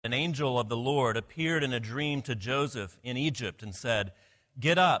an angel of the Lord appeared in a dream to Joseph in Egypt and said,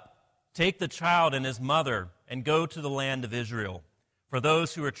 "Get up, take the child and his mother, and go to the land of Israel, for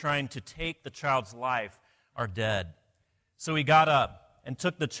those who are trying to take the child's life are dead." So he got up and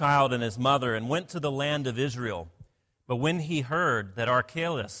took the child and his mother and went to the land of Israel. But when he heard that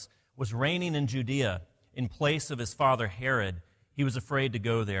Archelaus was reigning in Judea in place of his father Herod, he was afraid to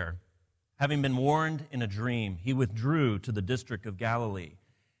go there. Having been warned in a dream, he withdrew to the district of Galilee,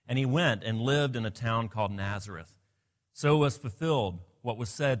 and he went and lived in a town called Nazareth. So was fulfilled what was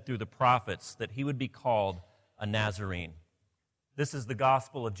said through the prophets, that he would be called a Nazarene. This is the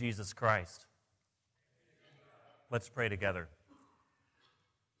gospel of Jesus Christ. Let's pray together.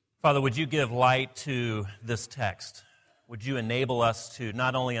 Father, would you give light to this text? Would you enable us to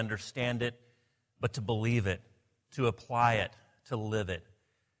not only understand it, but to believe it, to apply it, to live it?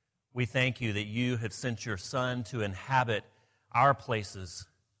 We thank you that you have sent your Son to inhabit our places,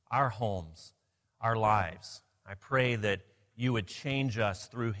 our homes, our lives. I pray that you would change us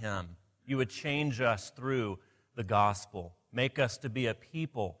through him. You would change us through the gospel. Make us to be a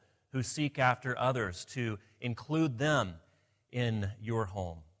people who seek after others, to include them in your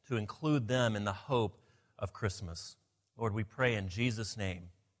home, to include them in the hope of Christmas. Lord, we pray in Jesus' name.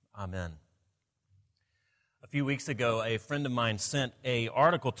 Amen. A few weeks ago, a friend of mine sent an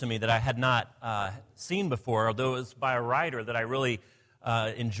article to me that I had not seen before, although it was by a writer that I really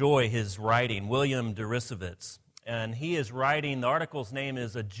enjoy his writing, William Deresiewicz. And he is writing, the article's name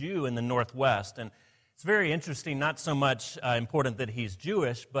is "A Jew in the Northwest." And it's very interesting, not so much important that he's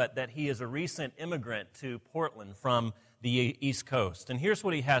Jewish, but that he is a recent immigrant to Portland from the East Coast. And here's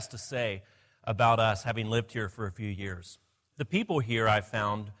what he has to say about us, having lived here for a few years. "The people here, I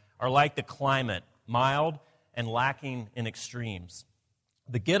found, are like the climate, mild and lacking in extremes.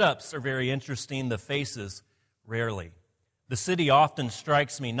 The get-ups are very interesting, the faces rarely. The city often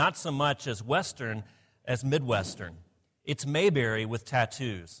strikes me not so much as Western as Midwestern. It's Mayberry with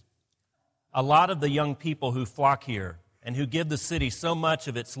tattoos. A lot of the young people who flock here and who give the city so much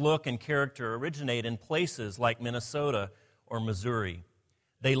of its look and character originate in places like Minnesota or Missouri.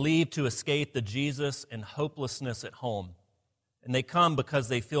 They leave to escape the Jesus and hopelessness at home. And they come because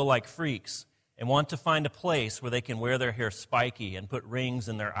they feel like freaks and want to find a place where they can wear their hair spiky and put rings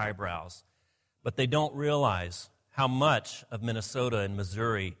in their eyebrows. But they don't realize how much of Minnesota and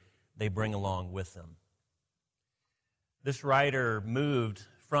Missouri they bring along with them." This writer moved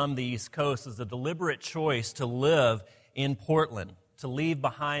from the East Coast as a deliberate choice to live in Portland, to leave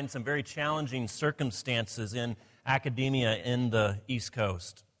behind some very challenging circumstances in academia in the East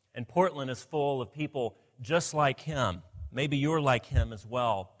Coast. And Portland is full of people just like him. Maybe you're like him as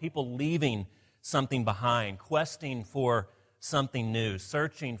well. People leaving something behind, questing for something new,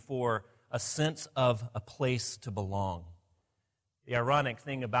 searching for a sense of a place to belong. The ironic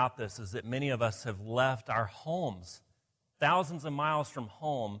thing about this is that many of us have left our homes, thousands of miles from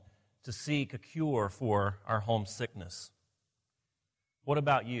home, to seek a cure for our homesickness. What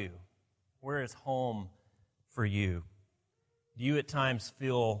about you? Where is home for you? Do you at times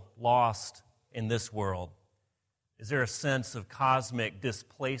feel lost in this world? Is there a sense of cosmic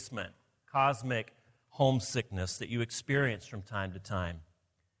displacement, cosmic homesickness that you experience from time to time?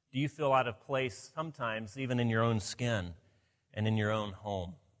 Do you feel out of place sometimes even in your own skin and in your own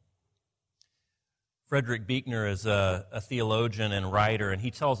home? Frederick Buechner is a theologian and writer, and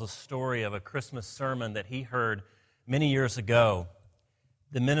he tells a story of a Christmas sermon that he heard many years ago.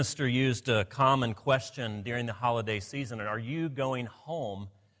 The minister used a common question during the holiday season: "Are you going home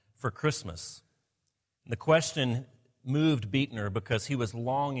for Christmas?" And the question moved Buechner because he was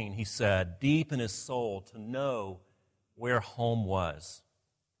longing, he said, deep in his soul to know where home was.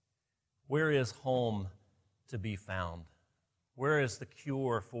 Where is home to be found? Where is the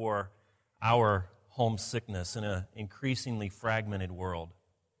cure for our homesickness in an increasingly fragmented world?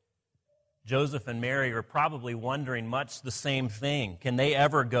 Joseph and Mary are probably wondering much the same thing. Can they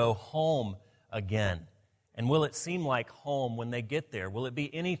ever go home again? And will it seem like home when they get there? Will it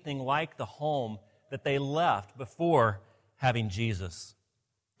be anything like the home that they left before having Jesus?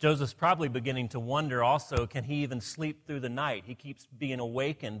 Joseph's probably beginning to wonder also, can he even sleep through the night? He keeps being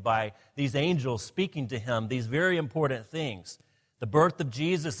awakened by these angels speaking to him, these very important things. The birth of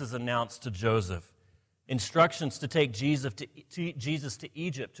Jesus is announced to Joseph. Instructions to take Jesus to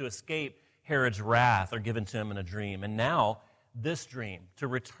Egypt to escape Herod's wrath are given to him in a dream. And now, this dream, to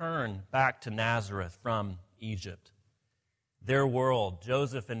return back to Nazareth from Egypt. Their world,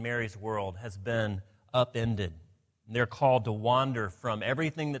 Joseph and Mary's world, has been upended. They're called to wander from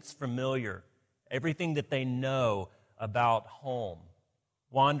everything that's familiar, everything that they know about home.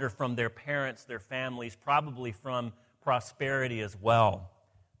 Wander from their parents, their families, probably from prosperity as well.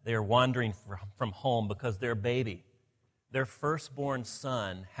 They are wandering from home because their baby, their firstborn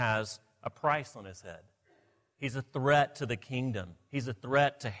son, has a price on his head. He's a threat to the kingdom. He's a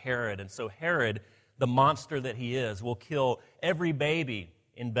threat to Herod. And so Herod, the monster that he is, will kill every baby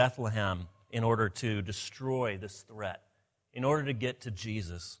in Bethlehem in order to destroy this threat, in order to get to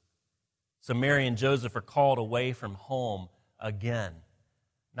Jesus. So Mary and Joseph are called away from home again,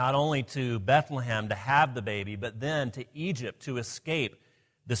 not only to Bethlehem to have the baby, but then to Egypt to escape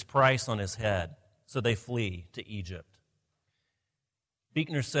this price on his head. So they flee to Egypt.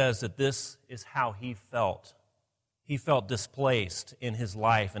 Buechner says that this is how he felt. He felt displaced in his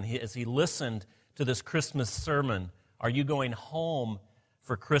life. And as he listened to this Christmas sermon, "Are you going home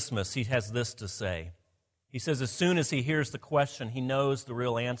for Christmas?" he has this to say. He says, as soon as he hears the question, he knows the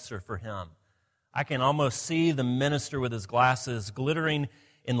real answer for him. I can almost see the minister with his glasses glittering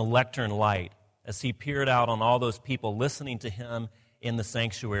in the lectern light as he peered out on all those people listening to him in the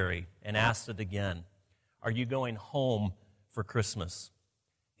sanctuary and asked it again, "Are you going home for Christmas?"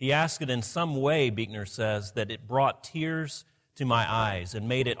 He asked it in some way, Buechner says, that it brought tears to my eyes and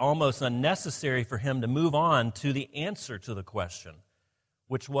made it almost unnecessary for him to move on to the answer to the question,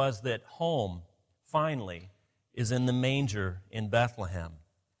 which was that home, finally, is in the manger in Bethlehem,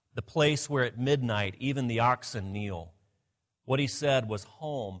 the place where at midnight even the oxen kneel. What he said was,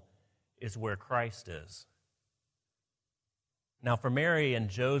 home is where Christ is. Now, for Mary and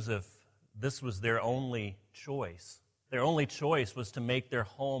Joseph, this was their only choice. Their only choice was to make their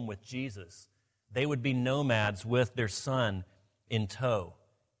home with Jesus. They would be nomads with their son in tow.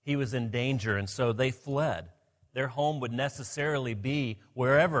 He was in danger, and so they fled. Their home would necessarily be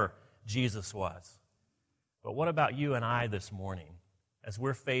wherever Jesus was. But what about you and I this morning, as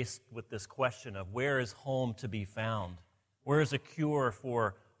we're faced with this question of where is home to be found? Where is a cure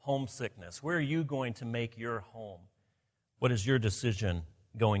for homesickness? Where are you going to make your home? What is your decision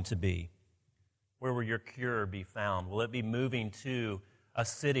going to be? Where will your cure be found? Will it be moving to a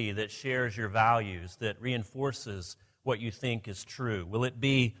city that shares your values, that reinforces what you think is true? Will it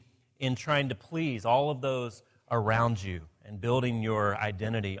be in trying to please all of those around you and building your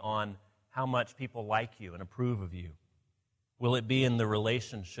identity on how much people like you and approve of you? Will it be in the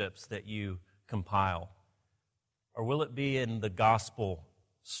relationships that you compile? Or will it be in the gospel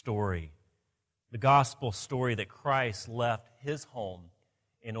story? The gospel story that Christ left his home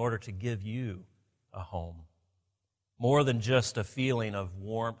in order to give you a home. More than just a feeling of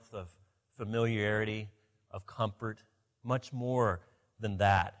warmth, of familiarity, of comfort, much more than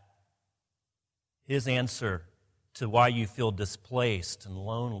that. His answer to why you feel displaced and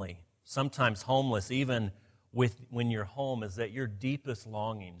lonely, sometimes homeless, even when you're home, is that your deepest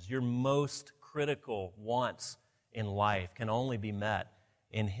longings, your most critical wants in life can only be met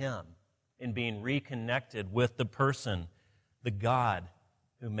in him, in being reconnected with the person, the God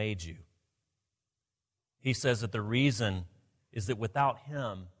who made you. He says that the reason is that without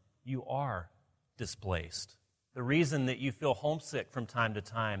him, you are displaced. The reason that you feel homesick from time to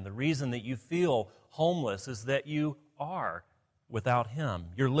time, the reason that you feel homeless is that you are without him.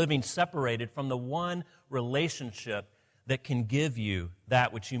 You're living separated from the one relationship that can give you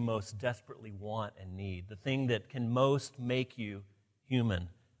that which you most desperately want and need, the thing that can most make you human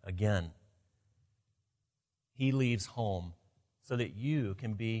again. He leaves home so that you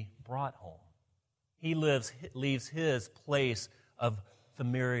can be brought home. He leaves his place of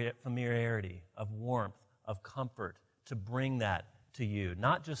familiarity, of warmth, of comfort, to bring that to you.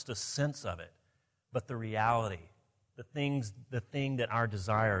 Not just a sense of it, but the reality, the thing that our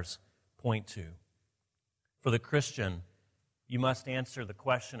desires point to. For the Christian, you must answer the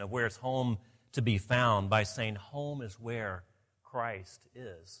question of where's home to be found by saying home is where Christ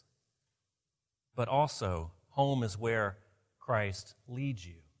is. But also, home is where Christ leads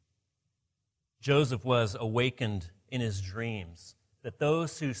you. Joseph was awakened in his dreams that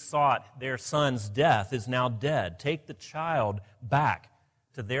those who sought their son's death is now dead. Take the child back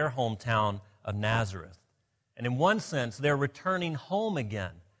to their hometown of Nazareth. And in one sense, they're returning home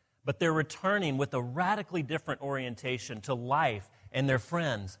again, but they're returning with a radically different orientation to life and their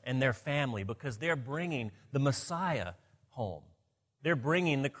friends and their family, because they're bringing the Messiah home. They're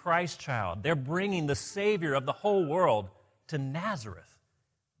bringing the Christ child. They're bringing the Savior of the whole world to Nazareth,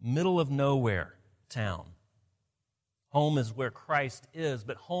 middle of nowhere town. Home is where Christ is,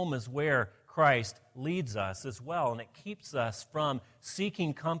 but home is where Christ leads us as well, and it keeps us from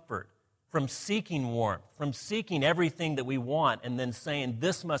seeking comfort, from seeking warmth, from seeking everything that we want and then saying,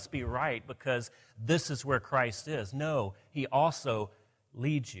 this must be right because this is where Christ is. No, he also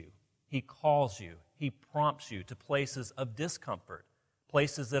leads you. He calls you. He prompts you to places of discomfort,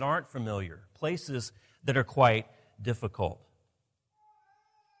 places that aren't familiar, places that are quite difficult.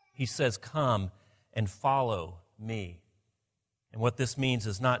 He says, "Come and follow me." And what this means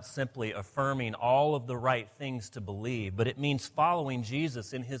is not simply affirming all of the right things to believe, but it means following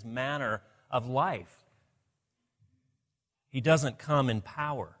Jesus in his manner of life. He doesn't come in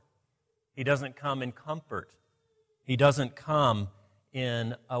power. He doesn't come in comfort. He doesn't come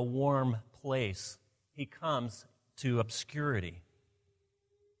in a warm place. He comes to obscurity.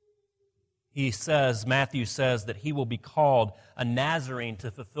 Matthew says that he will be called a Nazarene to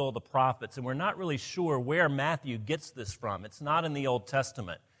fulfill the prophets. And we're not really sure where Matthew gets this from. It's not in the Old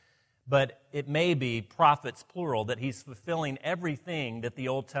Testament. But it may be prophets, plural, that he's fulfilling everything that the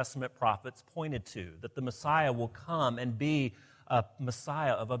Old Testament prophets pointed to, that the Messiah will come and be a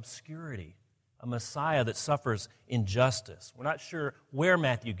Messiah of obscurity, a Messiah that suffers injustice. We're not sure where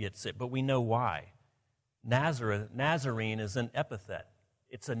Matthew gets it, but we know why. Nazarene is an epithet.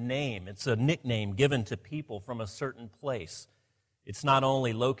 It's a name. It's a nickname given to people from a certain place. It's not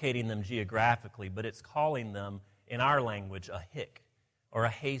only locating them geographically, but it's calling them, in our language, a hick or a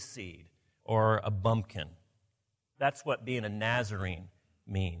hayseed or a bumpkin. That's what being a Nazarene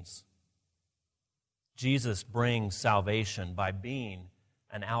means. Jesus brings salvation by being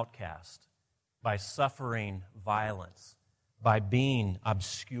an outcast, by suffering violence, by being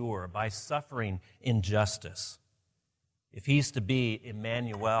obscure, by suffering injustice. If he's to be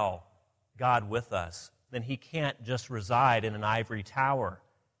Emmanuel, God with us, then he can't just reside in an ivory tower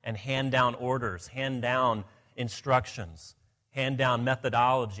and hand down orders, hand down instructions, hand down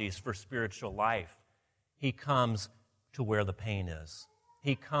methodologies for spiritual life. He comes to where the pain is.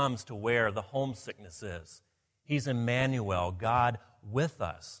 He comes to where the homesickness is. He's Emmanuel, God with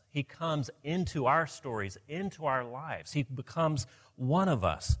us. He comes into our stories, into our lives. He becomes one of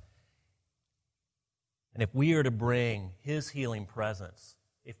us. And if we are to bring his healing presence,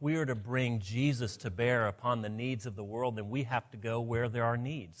 if we are to bring Jesus to bear upon the needs of the world, then we have to go where there are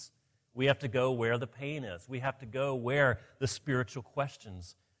needs. We have to go where the pain is. We have to go where the spiritual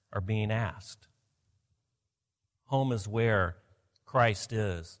questions are being asked. Home is where Christ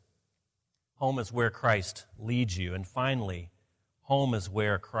is. Home is where Christ leads you. And finally, home is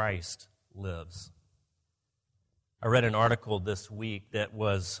where Christ lives. I read an article this week that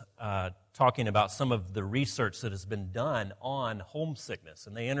was talking about some of the research that has been done on homesickness.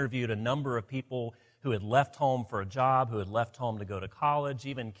 And they interviewed a number of people who had left home for a job, who had left home to go to college,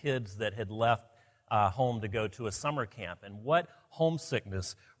 even kids that had left home to go to a summer camp, and what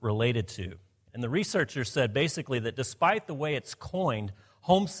homesickness related to. And the researchers said basically that despite the way it's coined,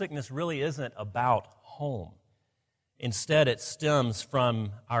 homesickness really isn't about home. Instead, it stems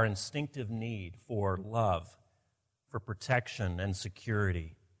from our instinctive need for love, for protection and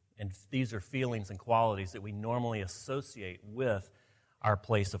security. And these are feelings and qualities that we normally associate with our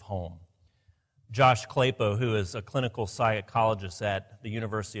place of home. Josh Claypo, who is a clinical psychologist at the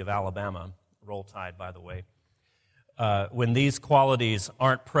University of Alabama, Roll Tide, by the way, when these qualities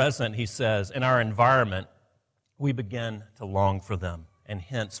aren't present, he says, in our environment, we begin to long for them, and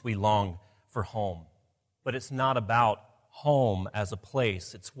hence we long for home. But it's not about home as a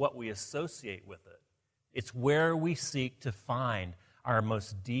place. It's what we associate with it. It's where we seek to find our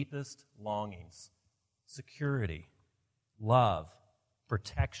most deepest longings: security, love,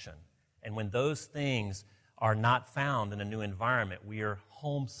 protection. And when those things are not found in a new environment, we are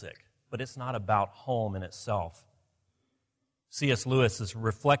homesick. But it's not about home in itself. C.S. Lewis is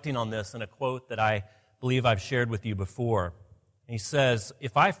reflecting on this in a quote that I believe I've shared with you before. He says,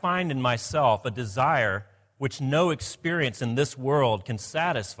 "If I find in myself a desire which no experience in this world can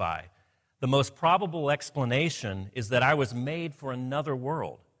satisfy, the most probable explanation is that I was made for another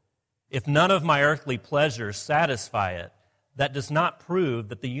world. If none of my earthly pleasures satisfy it, that does not prove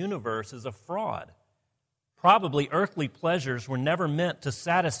that the universe is a fraud. Probably earthly pleasures were never meant to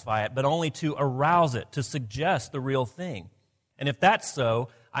satisfy it, but only to arouse it, to suggest the real thing. And if that's so,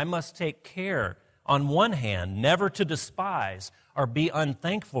 I must take care, on one hand, never to despise or be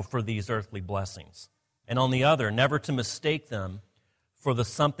unthankful for these earthly blessings, and on the other, never to mistake them for the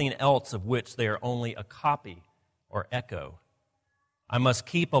something else of which they are only a copy or echo. I must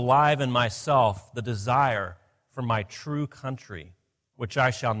keep alive in myself the desire for my true country, which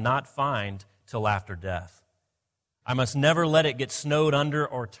I shall not find till after death. I must never let it get snowed under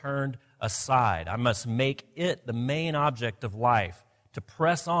or turned aside. I must make it the main object of life, to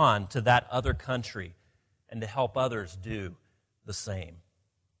press on to that other country and to help others do the same."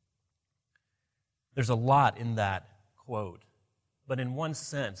 There's a lot in that quote. But in one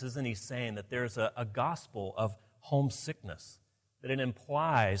sense, isn't he saying that there's a gospel of homesickness, that it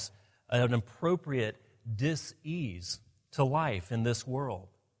implies an appropriate dis-ease to life in this world,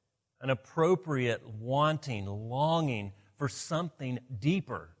 an appropriate wanting, longing for something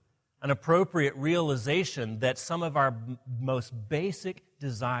deeper, an appropriate realization that some of our most basic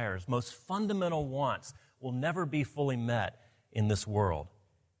desires, most fundamental wants, will never be fully met in this world.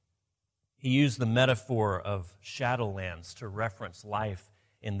 He used the metaphor of Shadowlands to reference life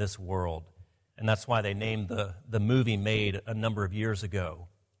in this world. And that's why they named the movie made a number of years ago.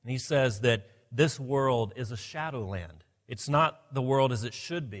 And he says that this world is a shadowland. It's not the world as it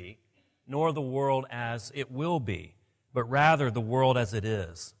should be, nor the world as it will be, but rather the world as it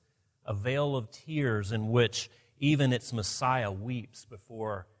is, a vale of tears in which even its Messiah weeps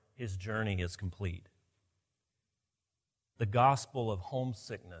before his journey is complete. The gospel of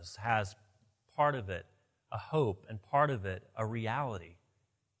homesickness has part of it a hope and part of it a reality.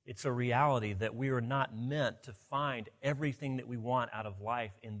 It's a reality that we are not meant to find everything that we want out of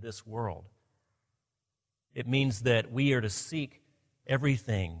life in this world. It means that we are to seek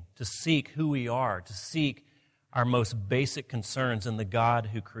everything, to seek who we are, to seek our most basic concerns in the God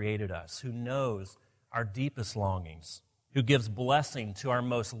who created us, who knows our deepest longings, who gives blessing to our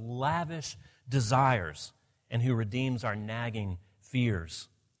most lavish desires, and who redeems our nagging fears.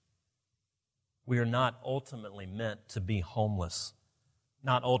 We are not ultimately meant to be homeless,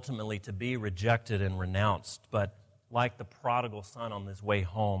 not ultimately to be rejected and renounced, but like the prodigal son on his way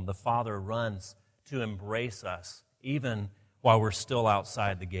home, the Father runs to embrace us, even while we're still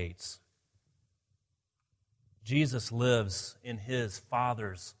outside the gates. Jesus lives in his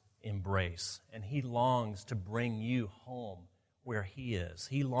Father's embrace, and he longs to bring you home where he is.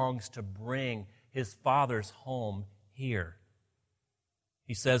 He longs to bring his Father's home here.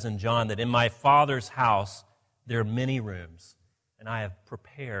 He says in John that in my Father's house there are many rooms, and I have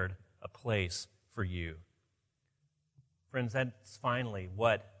prepared a place for you. Friends, that's finally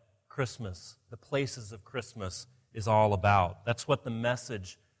what Christmas, the places of Christmas, is all about. That's what the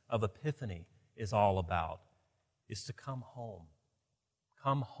message of Epiphany is all about, is to come home.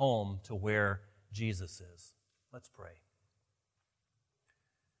 Come home to where Jesus is. Let's pray.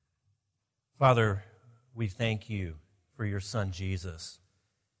 Father, we thank you for your Son, Jesus.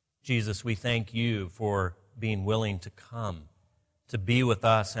 Jesus, we thank you for being willing to come, to be with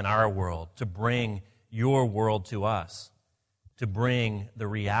us in our world, to bring your world to us, to bring the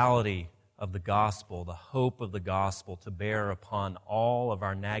reality of the gospel, the hope of the gospel to bear upon all of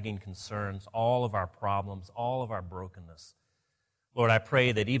our nagging concerns, all of our problems, all of our brokenness. Lord, I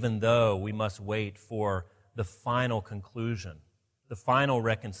pray that even though we must wait for the final conclusion, the final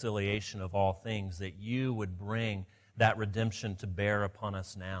reconciliation of all things, that you would bring that redemption to bear upon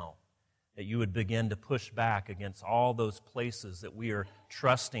us now, that you would begin to push back against all those places that we are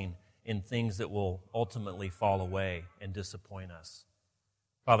trusting in things that will ultimately fall away and disappoint us.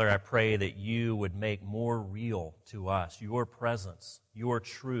 Father, I pray that you would make more real to us your presence, your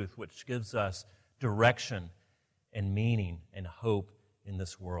truth, which gives us direction and meaning and hope in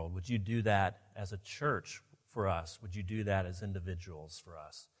this world. Would you do that as a church for us? Would you do that as individuals for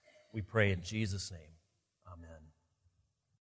us? We pray in Jesus' name.